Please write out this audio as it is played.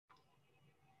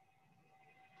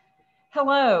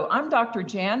Hello, I'm Dr.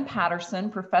 Jan Patterson,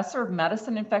 Professor of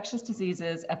Medicine and Infectious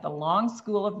Diseases at the Long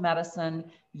School of Medicine,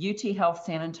 UT Health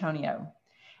San Antonio.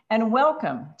 And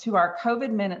welcome to our COVID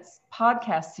Minutes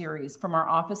podcast series from our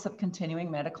Office of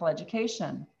Continuing Medical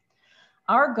Education.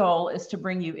 Our goal is to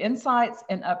bring you insights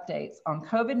and updates on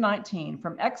COVID-19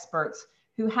 from experts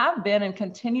who have been and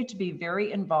continue to be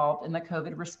very involved in the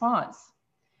COVID response.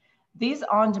 These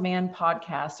on-demand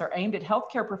podcasts are aimed at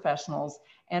healthcare professionals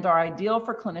and are ideal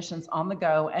for clinicians on the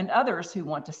go and others who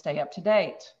want to stay up to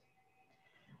date.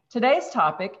 Today's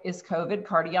topic is COVID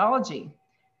cardiology,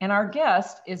 and our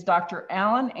guest is Dr.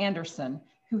 Alan Anderson,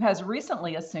 who has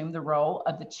recently assumed the role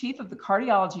of the Chief of the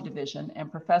Cardiology Division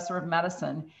and Professor of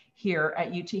Medicine here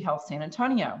at UT Health San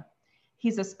Antonio.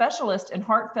 He's a specialist in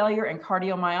heart failure and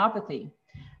cardiomyopathy.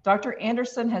 Dr.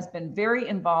 Anderson has been very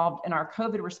involved in our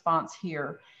COVID response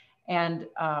here, and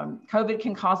COVID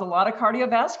can cause a lot of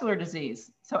cardiovascular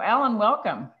disease. So Alan,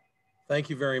 welcome. Thank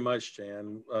you very much,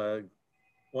 Jan.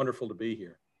 Wonderful to be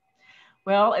here.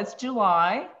 Well, it's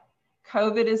July.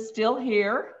 COVID is still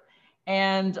here.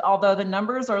 And although the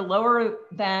numbers are lower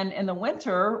than in the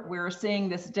winter, we're seeing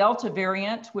this Delta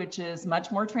variant, which is much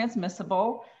more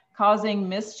transmissible, causing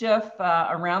mischief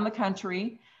around the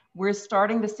country. We're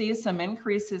starting to see some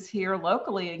increases here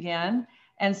locally again,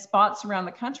 and spots around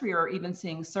the country are even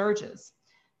seeing surges.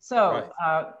 So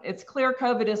it's clear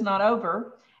COVID is not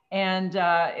over. And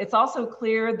it's also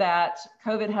clear that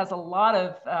COVID has a lot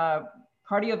of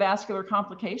cardiovascular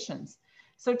complications.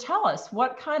 So tell us,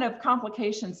 what kind of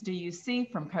complications do you see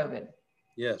from COVID?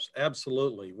 Yes,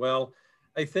 absolutely. Well,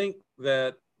 I think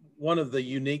that one of the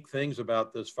unique things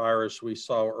about this virus we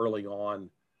saw early on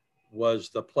was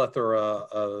the plethora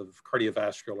of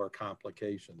cardiovascular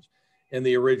complications. In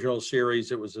the original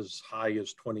series, it was as high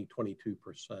as 22%.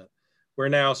 We're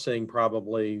now seeing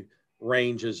probably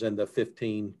ranges in the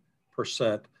 15%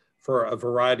 for a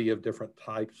variety of different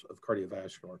types of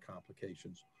cardiovascular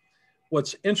complications.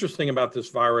 What's interesting about this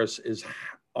virus is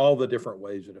all the different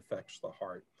ways it affects the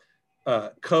heart.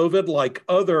 COVID, like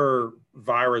other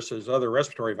viruses, other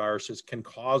respiratory viruses, can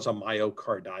cause a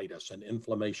myocarditis, an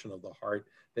inflammation of the heart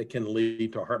that can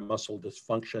lead to heart muscle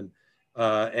dysfunction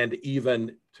and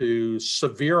even to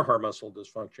severe heart muscle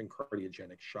dysfunction,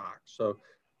 cardiogenic shock. So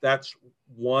that's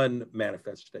one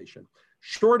manifestation.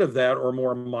 Short of that, or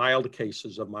more mild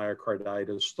cases of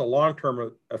myocarditis, the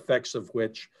long-term effects of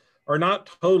which are not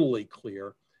totally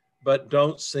clear, but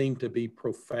don't seem to be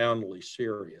profoundly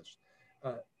serious.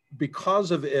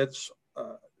 Because of its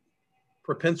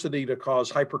propensity to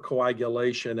cause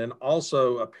hypercoagulation, and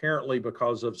also apparently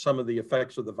because of some of the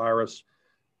effects of the virus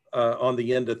on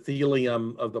the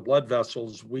endothelium of the blood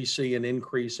vessels, we see an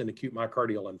increase in acute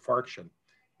myocardial infarction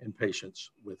in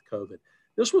patients with COVID.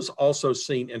 This was also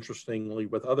seen, interestingly,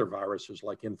 with other viruses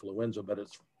like influenza, but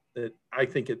I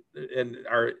think and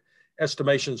our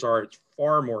estimations are it's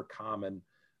far more common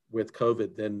with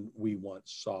COVID than we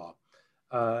once saw.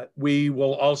 We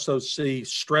will also see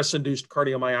stress-induced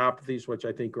cardiomyopathies, which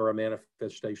I think are a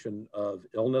manifestation of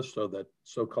illness, so that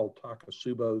so-called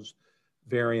Takotsubo's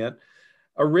variant.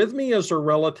 Arrhythmias are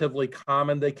relatively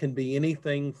common. They can be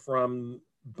anything from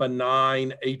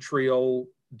benign atrial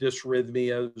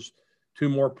dysrhythmias to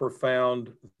more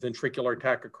profound ventricular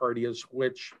tachycardias,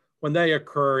 which when they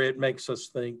occur, it makes us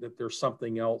think that there's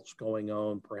something else going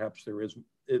on. Perhaps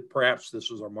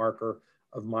this is a marker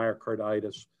of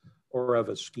myocarditis or of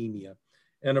ischemia.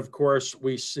 And of course,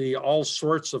 we see all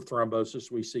sorts of thrombosis.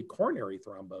 We see coronary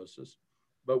thrombosis,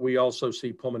 but we also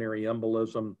see pulmonary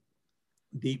embolism,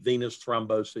 deep venous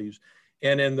thromboses.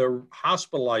 And in the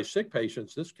hospitalized sick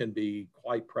patients, this can be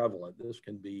quite prevalent. This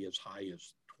can be as high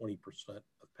as 20% of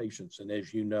patients. And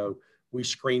as you know, we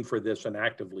screen for this and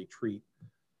actively treat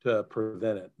to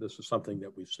prevent it. This is something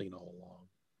that we've seen all along.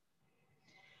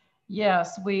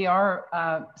 Yes, we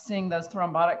are seeing those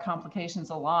thrombotic complications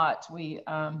a lot. We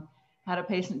had a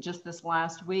patient just this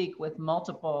last week with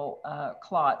multiple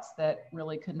clots that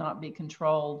really could not be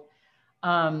controlled.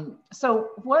 So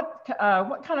what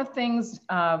kind of things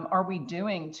are we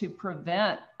doing to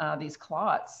prevent these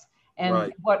clots?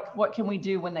 And what can we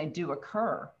do when they do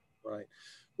occur? Right.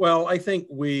 Well, I think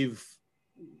we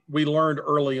learned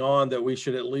early on that we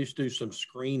should at least do some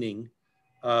screening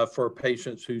for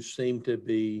patients who seem to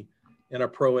be in a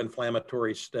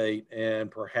pro-inflammatory state and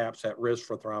perhaps at risk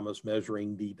for thrombus,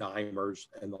 measuring D-dimers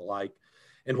and the like.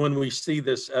 And when we see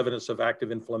this evidence of active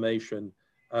inflammation,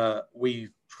 we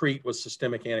treat with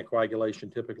systemic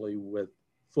anticoagulation, typically with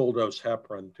full dose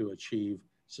heparin to achieve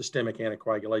systemic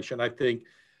anticoagulation. I think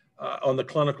on the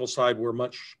clinical side, we're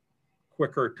much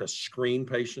quicker to screen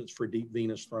patients for deep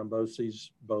venous thromboses,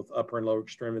 both upper and lower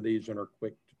extremities, and are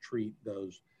quick to treat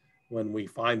those when we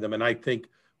find them. And I think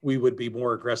we would be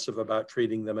more aggressive about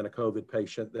treating them in a COVID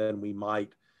patient than we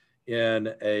might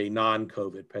in a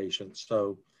non-COVID patient.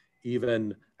 So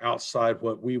even outside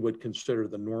what we would consider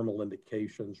the normal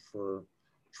indications for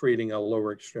treating a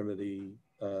lower extremity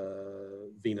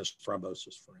venous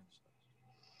thrombosis, for instance.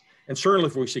 And certainly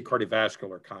if we see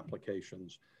cardiovascular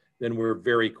complications, then we're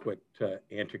very quick to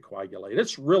anticoagulate.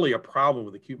 It's really a problem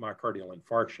with acute myocardial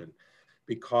infarction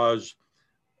because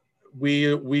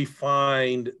we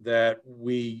find that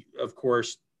we, of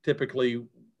course, typically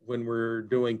when we're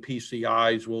doing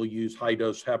PCIs, we'll use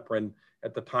high-dose heparin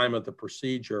at the time of the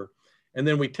procedure. And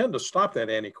then we tend to stop that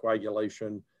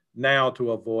anticoagulation now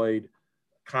to avoid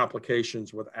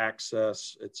complications with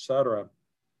access, et cetera.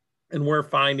 And we're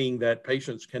finding that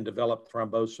patients can develop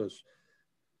thrombosis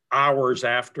hours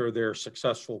after their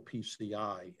successful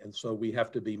PCI. And so we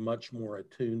have to be much more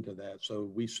attuned to that. So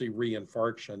we see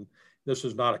reinfarction. This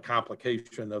is not a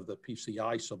complication of the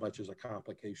PCI so much as a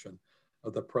complication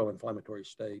of the pro-inflammatory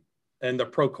state and the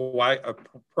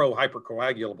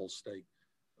pro-hypercoagulable state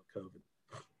of COVID.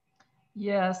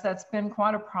 Yes, that's been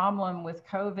quite a problem with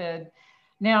COVID.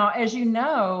 Now, as you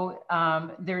know,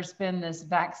 there's been this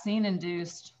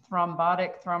vaccine-induced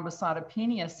thrombotic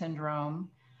thrombocytopenia syndrome,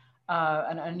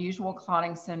 an unusual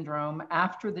clotting syndrome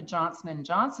after the Johnson &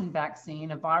 Johnson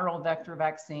vaccine, a viral vector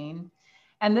vaccine.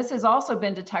 And this has also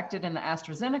been detected in the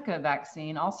AstraZeneca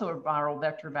vaccine, also a viral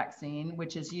vector vaccine,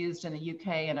 which is used in the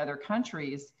UK and other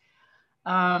countries.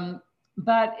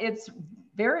 But it's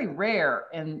very rare.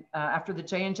 And after the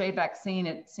J&J vaccine,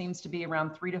 it seems to be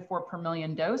around 3 to 4 per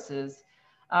million doses.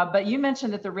 But you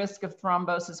mentioned that the risk of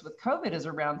thrombosis with COVID is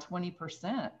around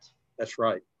 20%. That's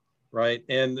right, right.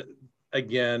 And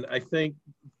again, I think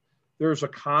there's a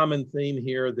common theme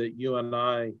here that you and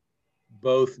I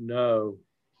both know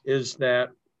is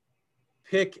that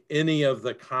pick any of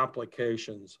the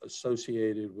complications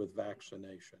associated with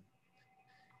vaccination.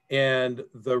 And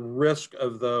the risk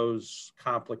of those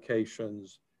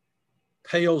complications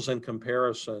pales in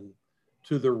comparison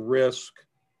to the risk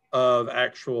of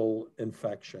actual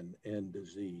infection and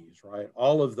disease, right?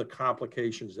 All of the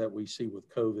complications that we see with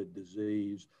COVID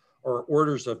disease are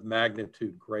orders of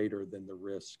magnitude greater than the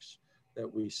risks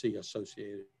that we see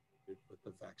associated with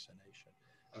the vaccination.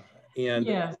 And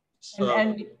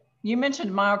you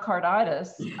mentioned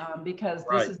myocarditis because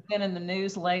right. This has been in the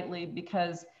news lately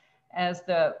because as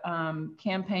the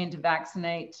campaign to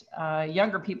vaccinate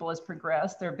younger people has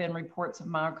progressed, there have been reports of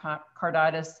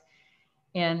myocarditis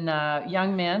in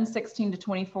young men, 16 to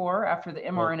 24, after the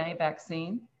mRNA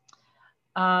vaccine.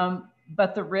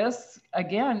 But the risk,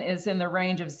 again, is in the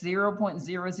range of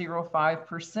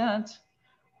 0.005%.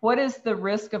 What is the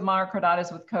risk of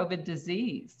myocarditis with COVID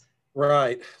disease?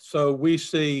 Right. So we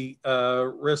see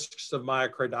risks of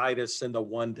myocarditis in the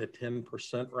 1 to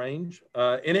 10% range.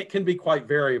 And it can be quite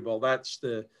variable. That's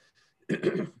the,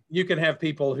 you can have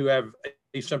people who have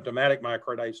asymptomatic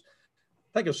myocarditis.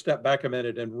 Take a step back a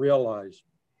minute and realize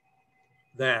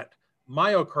that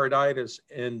myocarditis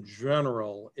in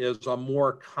general is a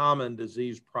more common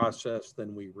disease process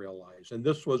than we realize. And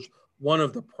this was one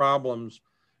of the problems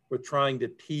with trying to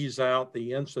tease out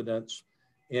the incidence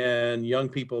in young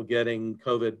people getting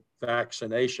COVID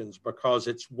vaccinations, because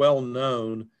it's well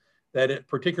known that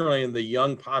particularly in the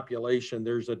young population,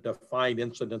 there's a defined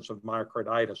incidence of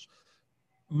myocarditis.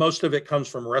 Most of it comes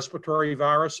from respiratory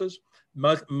viruses.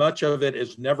 Much of it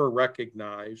is never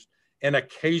recognized, and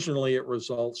occasionally it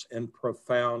results in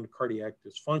profound cardiac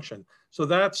dysfunction. So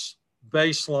that's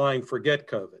baseline, forget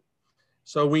COVID.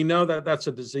 So we know that that's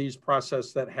a disease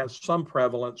process that has some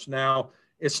prevalence. Now,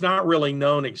 it's not really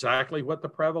known exactly what the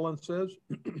prevalence is.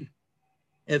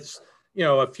 It's,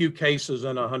 a few cases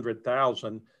in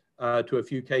 100,000 to a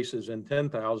few cases in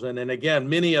 10,000. And again,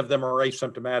 many of them are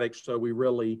asymptomatic, so we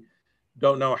really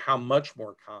don't know how much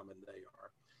more common they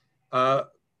are.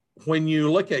 When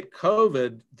you look at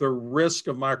COVID, the risk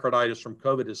of myocarditis from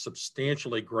COVID is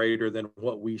substantially greater than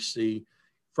what we see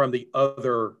from the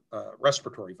other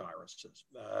respiratory viruses.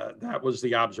 That was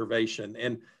the observation.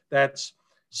 And that's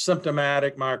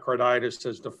symptomatic myocarditis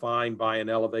as defined by an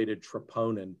elevated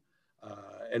troponin.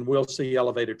 And we'll see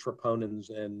elevated troponins,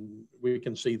 and we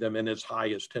can see them in as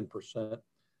high as 10%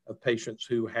 of patients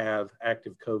who have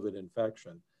active COVID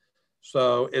infection.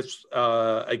 So it's,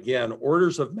 again,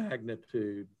 orders of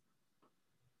magnitude,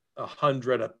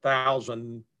 100,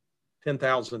 1,000,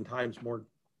 10,000 times more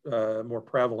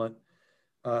prevalent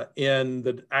in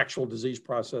the actual disease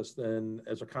process than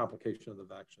as a complication of the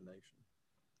vaccination.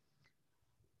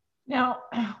 Now,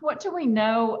 what do we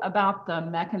know about the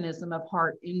mechanism of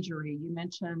heart injury? You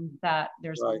mentioned that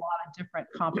there's a lot of different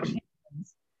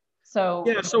complications. So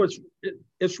yeah, so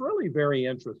it's really very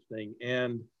interesting.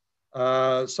 And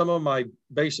some of my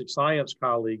basic science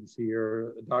colleagues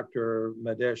here, Dr.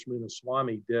 Madesh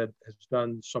Munaswamy has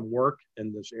done some work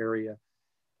in this area.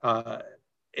 And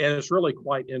it's really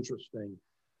quite interesting.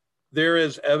 There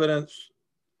is evidence,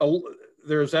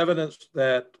 there's evidence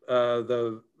that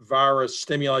the virus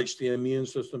stimulates the immune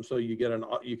system, so you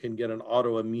can get an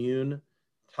autoimmune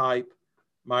type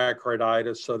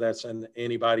myocarditis. So that's an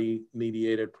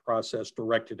antibody-mediated process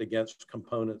directed against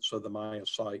components of the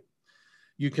myocyte.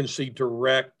 You can see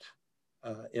direct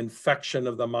infection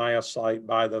of the myocyte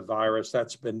by the virus.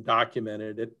 That's been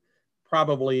documented. It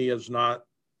probably is not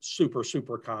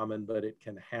super common, but it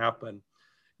can happen.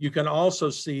 You can also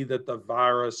see that the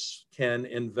virus can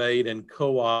invade and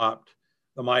co-opt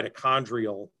the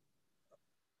mitochondrial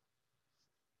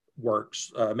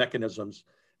mechanisms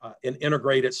and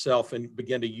integrate itself and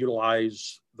begin to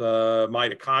utilize the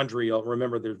mitochondrial.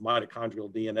 Remember, there's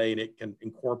mitochondrial DNA, and it can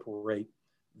incorporate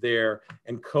there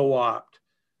and co-opt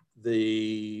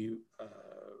the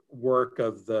work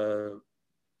of the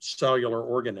cellular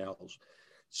organelles.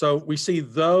 So we see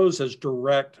those as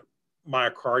direct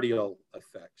myocardial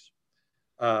effects.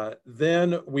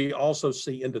 Then we also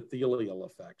see endothelial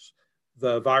effects.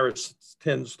 The virus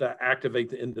tends to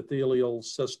activate the endothelial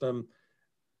system.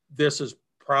 This is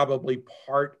probably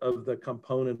part of the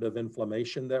component of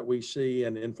inflammation that we see,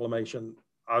 and inflammation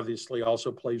obviously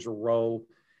also plays a role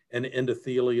in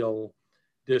endothelial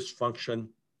dysfunction.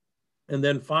 And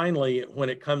then finally, when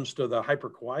it comes to the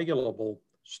hypercoagulable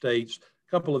states,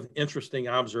 a couple of interesting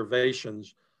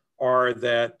observations are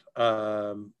that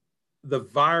the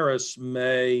virus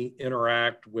may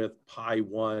interact with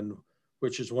PI1,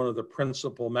 which is one of the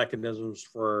principal mechanisms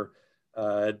for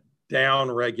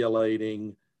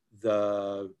down-regulating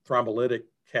the thrombolytic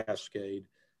cascade.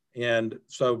 And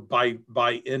so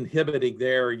by inhibiting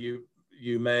there,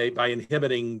 by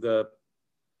inhibiting the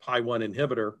PI1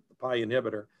 inhibitor, the PI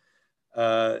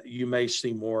inhibitor, you may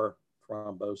see more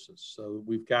thrombosis. So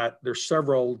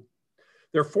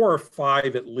there are 4 or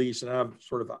 5 at least, and I've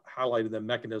sort of highlighted the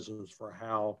mechanisms for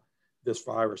how this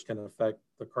virus can affect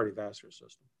the cardiovascular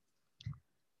system.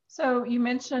 So you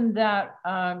mentioned that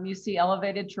you see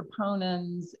elevated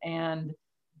troponins, and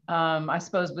I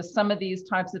suppose with some of these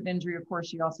types of injury, of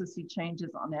course, you also see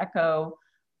changes on echo.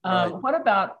 Right.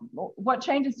 What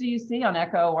changes do you see on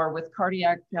echo or with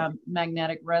cardiac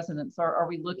magnetic resonance? Are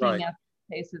we looking at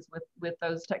cases with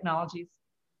those technologies?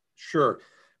 Sure.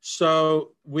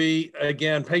 So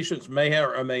patients may have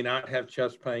or may not have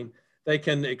chest pain. They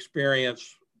can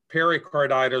experience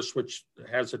pericarditis, which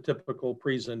has a typical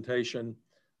presentation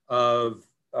of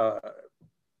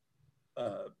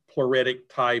pleuritic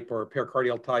type or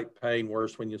pericardial type pain,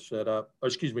 worse when you sit up,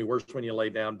 worse when you lay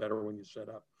down, better when you sit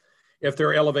up. If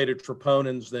they're elevated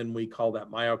troponins, then we call that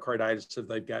myocarditis. If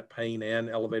they've got pain and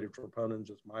elevated troponins,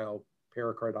 it's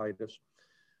myopericarditis.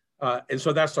 And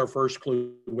so that's our first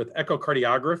clue. With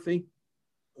echocardiography,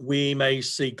 we may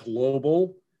see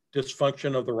global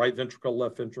dysfunction of the right ventricle,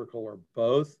 left ventricle, or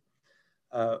both.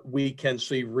 We can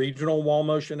see regional wall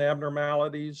motion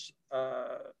abnormalities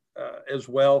as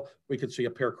well. We could see a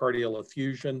pericardial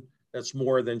effusion that's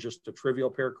more than just a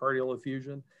trivial pericardial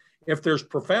effusion. If there's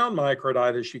profound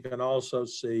myocarditis, you can also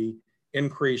see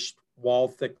increased wall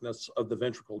thickness of the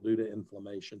ventricle due to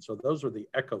inflammation. So those are the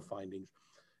echo findings.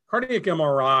 Cardiac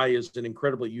MRI is an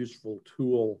incredibly useful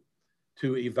tool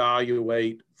to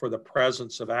evaluate for the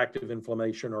presence of active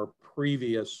inflammation or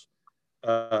previous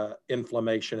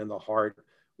inflammation in the heart.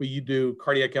 We do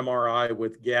cardiac MRI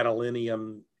with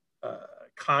gadolinium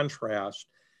contrast,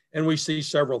 and we see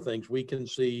several things. We can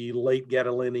see late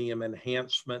gadolinium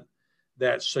enhancement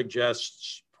that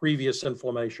suggests previous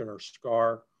inflammation or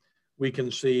scar. We can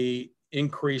see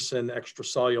increase in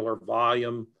extracellular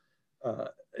volume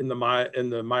in the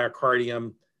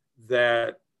myocardium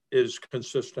that is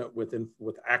consistent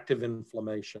with active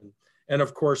inflammation. And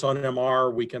of course, on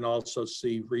MR, we can also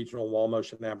see regional wall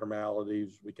motion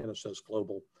abnormalities. We can assess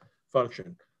global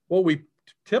function. What we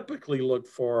typically look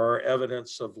for are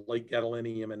evidence of late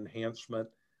gadolinium enhancement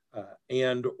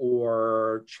and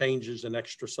or changes in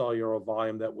extracellular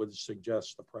volume that would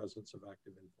suggest the presence of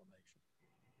active inflammation.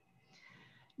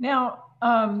 Now,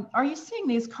 are you seeing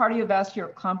these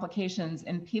cardiovascular complications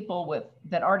in people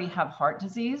that already have heart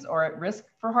disease or at risk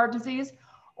for heart disease,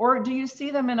 or do you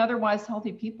see them in otherwise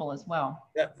healthy people as well?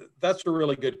 Yeah, that's a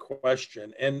really good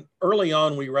question. And early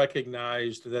on, we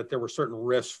recognized that there were certain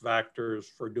risk factors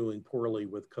for doing poorly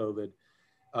with COVID.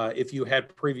 If you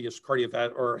had previous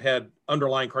had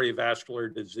underlying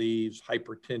cardiovascular disease,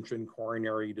 hypertension,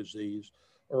 coronary disease,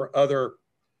 or other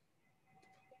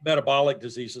metabolic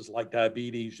diseases like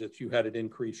diabetes, that you had an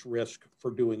increased risk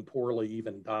for doing poorly,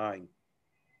 even dying.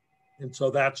 And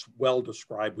so that's well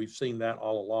described. We've seen that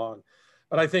all along.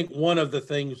 But I think one of the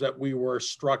things that we were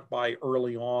struck by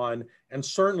early on, and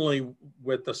certainly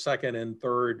with the second and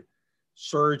third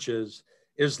surges,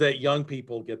 is that young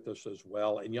people get this as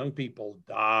well. And young people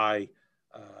die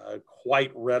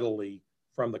quite readily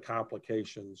from the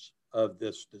complications of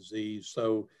this disease.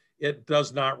 So it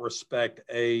does not respect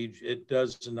age. It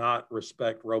does not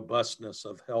respect robustness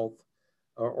of health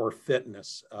or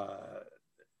fitness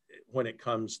when it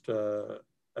comes to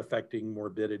affecting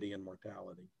morbidity and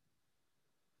mortality.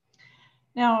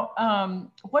 Now,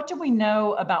 what do we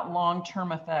know about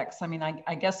long-term effects? I mean,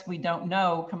 I guess we don't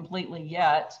know completely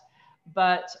yet,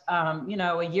 but you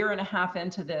know, a year and a half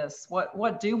into this,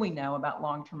 what do we know about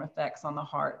long-term effects on the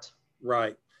heart?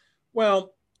 Right.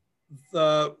 Well,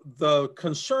 the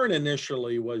concern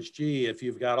initially was, gee, if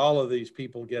you've got all of these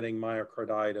people getting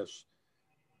myocarditis,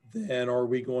 then are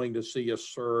we going to see a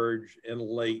surge in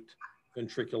late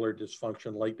ventricular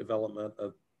dysfunction, late development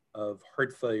of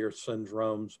heart failure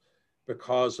syndromes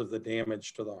because of the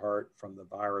damage to the heart from the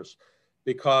virus?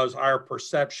 Because our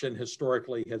perception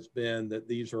historically has been that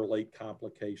these are late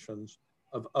complications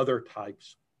of other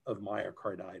types of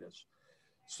myocarditis.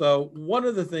 So one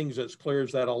of the things that's clear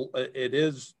is that it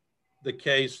is the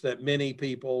case that many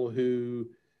people who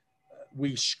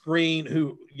we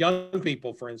screen, young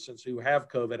people, for instance, who have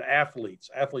COVID, athletes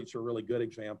are a really good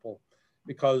example,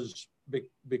 because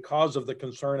of the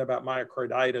concern about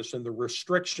myocarditis and the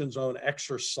restrictions on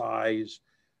exercise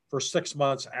for 6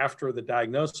 months after the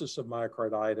diagnosis of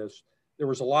myocarditis, there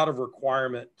was a lot of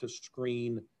requirement to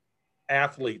screen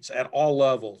athletes at all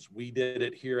levels. We did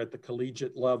it here at the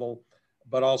collegiate level,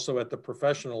 but also at the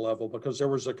professional level, because there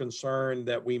was a concern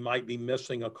that we might be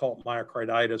missing occult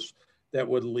myocarditis that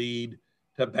would lead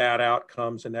to bad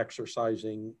outcomes in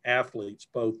exercising athletes,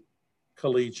 both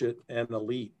collegiate and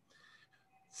elite.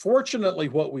 Fortunately,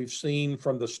 what we've seen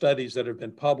from the studies that have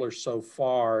been published so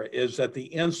far is that the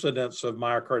incidence of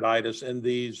myocarditis in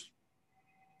these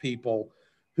people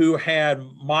who had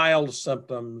mild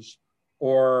symptoms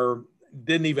or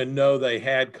didn't even know they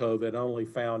had COVID, only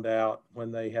found out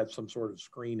when they had some sort of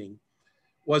screening,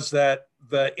 was that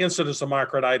the incidence of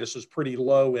myocarditis is pretty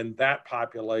low in that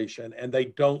population, and they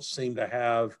don't seem to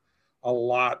have a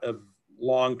lot of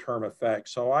long-term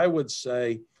effects. So I would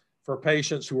say for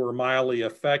patients who are mildly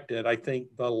affected, I think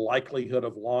the likelihood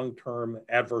of long-term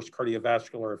adverse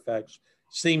cardiovascular effects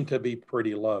seem to be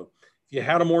pretty low. If you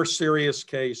had a more serious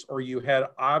case, or you had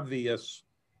obvious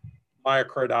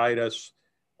myocarditis,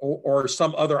 or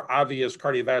some other obvious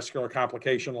cardiovascular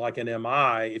complication like an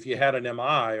MI, if you had an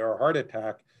MI or a heart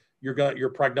attack, your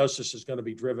prognosis is going to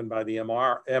be driven by the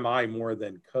MI more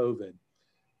than COVID.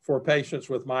 For patients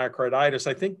with myocarditis,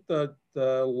 I think the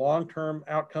long-term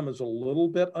outcome is a little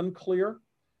bit unclear.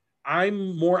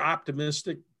 I'm more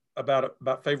optimistic about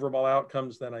favorable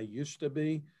outcomes than I used to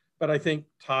be, but I think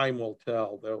time will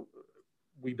tell, though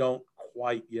we don't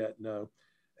quite yet know.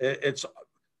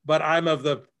 But I'm of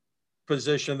the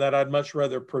position that I'd much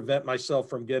rather prevent myself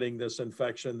from getting this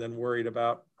infection than worried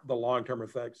about the long-term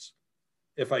effects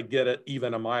if I get it,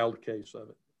 even a mild case of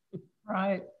it.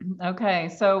 Right. Okay.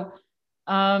 So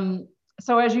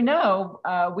as you know,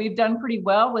 we've done pretty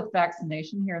well with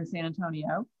vaccination here in San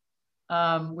Antonio.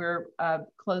 We're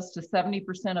close to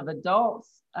 70% of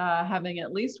adults having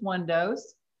at least one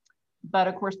dose. But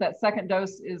of course, that second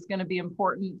dose is going to be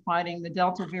important fighting the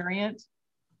Delta variant.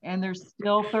 And there's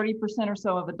still 30% or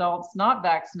so of adults not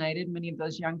vaccinated, many of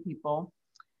those young people.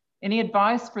 Any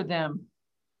advice for them?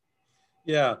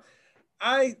 Yeah,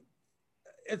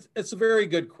 it's a very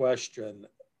good question.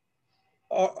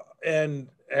 And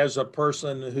as a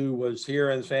person who was here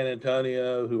in San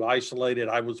Antonio, who isolated,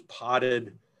 I was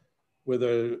potted with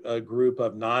a group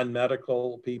of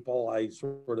non-medical people. I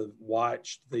sort of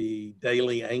watched the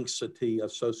daily anxiety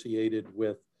associated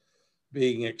with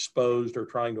being exposed or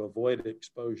trying to avoid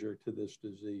exposure to this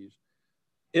disease.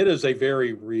 It is a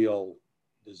very real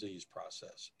disease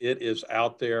process. It is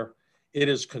out there. It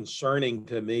is concerning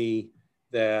to me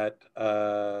that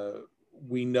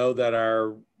we know that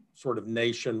our sort of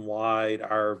nationwide,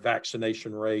 our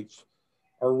vaccination rates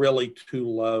are really too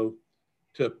low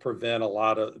to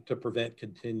prevent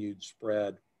continued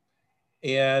spread.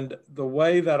 And the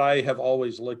way that I have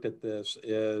always looked at this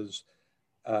is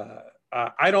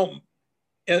I don't,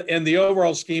 in the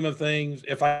overall scheme of things,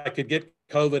 if I could get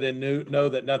COVID and know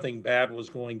that nothing bad was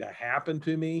going to happen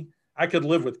to me, I could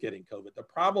live with getting COVID. The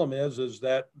problem is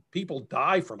that people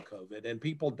die from COVID, and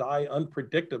people die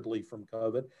unpredictably from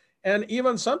COVID. And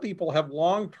even some people have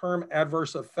long-term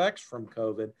adverse effects from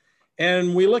COVID.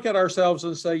 And we look at ourselves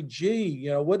and say, gee,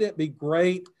 you know, wouldn't it be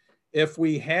great if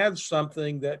we had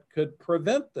something that could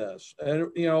prevent this? And,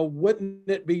 you know, wouldn't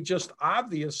it be just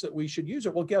obvious that we should use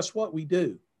it? Well, guess what? We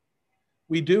do.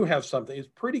 We do have something. It's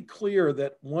pretty clear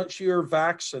that once you're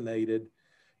vaccinated,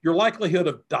 your likelihood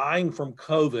of dying from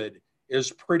COVID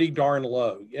is pretty darn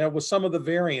low. Yeah, with some of the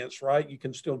variants, right? You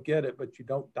can still get it, but you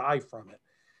don't die from it.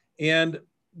 And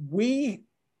we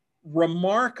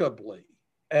remarkably,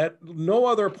 at no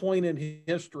other point in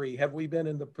history have we been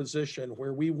in the position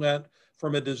where we went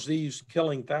from a disease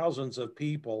killing thousands of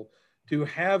people to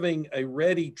having a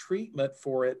ready treatment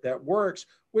for it that works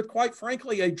with, quite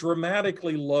frankly, a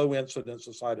dramatically low incidence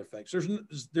of side effects.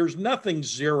 There's nothing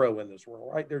zero in this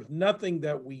world, right? There's nothing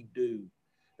that we do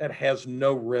that has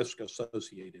no risk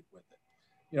associated with it.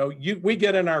 You know, we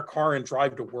get in our car and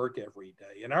drive to work every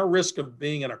day, and our risk of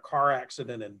being in a car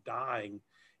accident and dying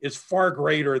is far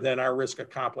greater than our risk of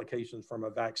complications from a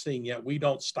vaccine, yet we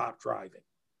don't stop driving.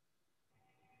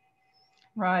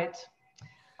 Right.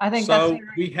 I think so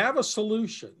we have a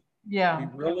solution. Yeah. We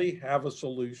really have a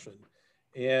solution.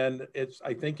 And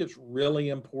I think it's really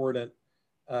important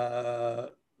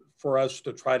for us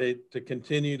to try to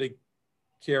continue to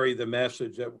carry the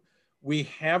message that we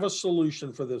have a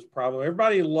solution for this problem.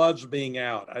 Everybody loves being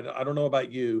out. I don't know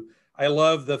about you. I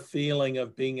love the feeling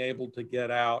of being able to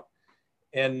get out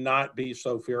and not be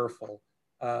so fearful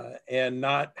and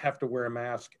not have to wear a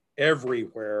mask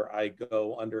everywhere I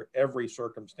go under every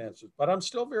circumstances, but I'm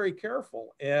still very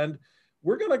careful. And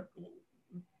I'm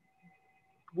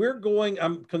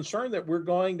concerned that we're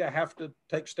going to have to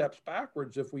take steps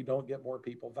backwards if we don't get more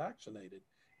people vaccinated.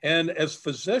 And as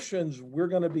physicians, we're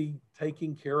going to be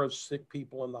taking care of sick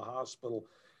people in the hospital,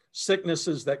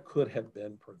 sicknesses that could have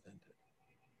been prevented,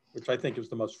 which I think is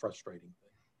the most frustrating thing.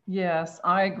 Yes,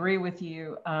 I agree with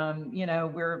you. You know,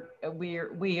 we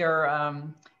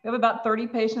have about 30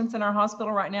 patients in our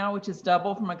hospital right now, which is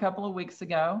double from a couple of weeks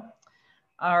ago.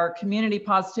 Our community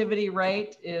positivity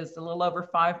rate is a little over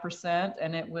 5%,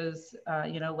 and it was,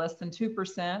 you know, less than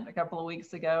 2% a couple of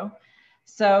weeks ago.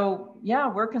 So yeah,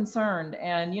 we're concerned.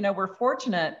 And, you know, we're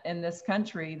fortunate in this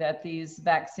country that these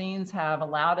vaccines have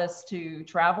allowed us to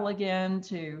travel again,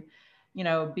 to, you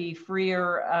know, be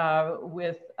freer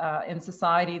in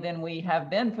society than we have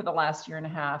been for the last year and a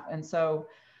half. And so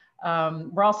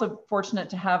we're also fortunate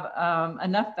to have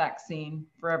enough vaccine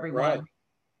for everyone. Right.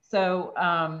 So,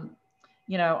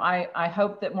 you know, I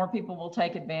hope that more people will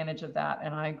take advantage of that.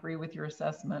 And I agree with your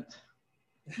assessment.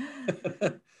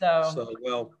 So,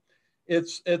 well,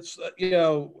 it's you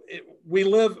know, we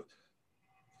live,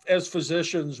 as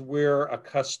physicians, we're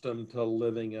accustomed to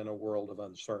living in a world of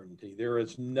uncertainty. There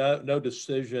is no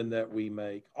decision that we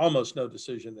make, almost no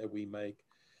decision that we make,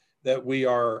 that we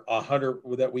know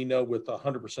with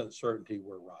 100% certainty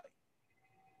we're right,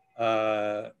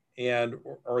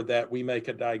 or that we make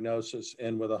a diagnosis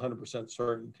and with 100%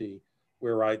 certainty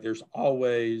we're right. There's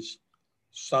always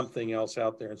something else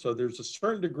out there, and so there's a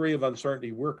certain degree of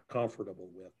uncertainty we're comfortable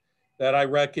with, that I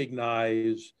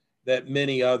recognize that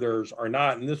many others are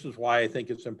not. And this is why I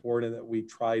think it's important that we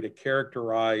try to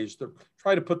try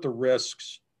to put the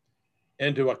risks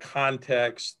into a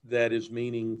context that is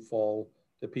meaningful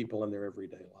to people in their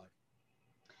everyday life.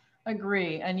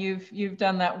 Agree, and you've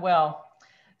done that well.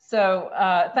 So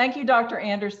thank you, Dr.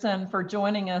 Anderson, for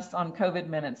joining us on COVID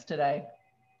Minutes today.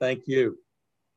 Thank you.